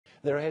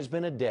There has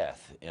been a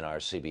death in our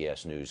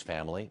CBS News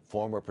family.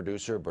 Former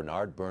producer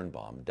Bernard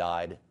Birnbaum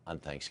died on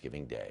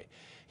Thanksgiving Day.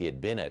 He had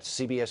been at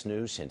CBS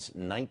News since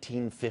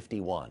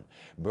 1951.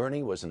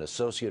 Bernie was an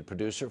associate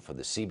producer for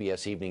the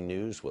CBS Evening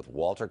News with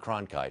Walter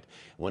Cronkite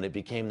when it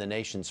became the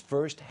nation's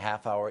first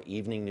half-hour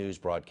evening news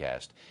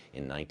broadcast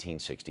in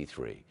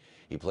 1963.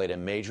 He played a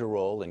major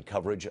role in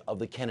coverage of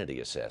the Kennedy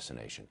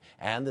assassination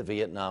and the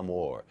Vietnam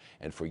War,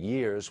 and for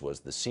years was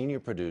the senior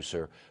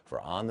producer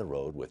for On the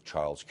Road with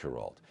Charles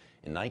Kuralt.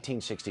 In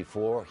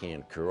 1964, he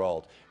and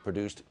Kuralt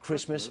produced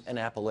Christmas in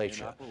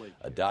Appalachia,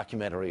 a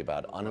documentary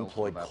about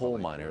unemployed coal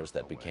miners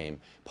that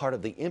became part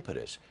of the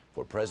impetus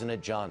for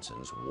President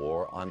Johnson's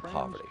war on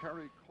poverty.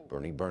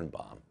 Bernie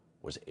Birnbaum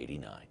was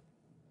 89.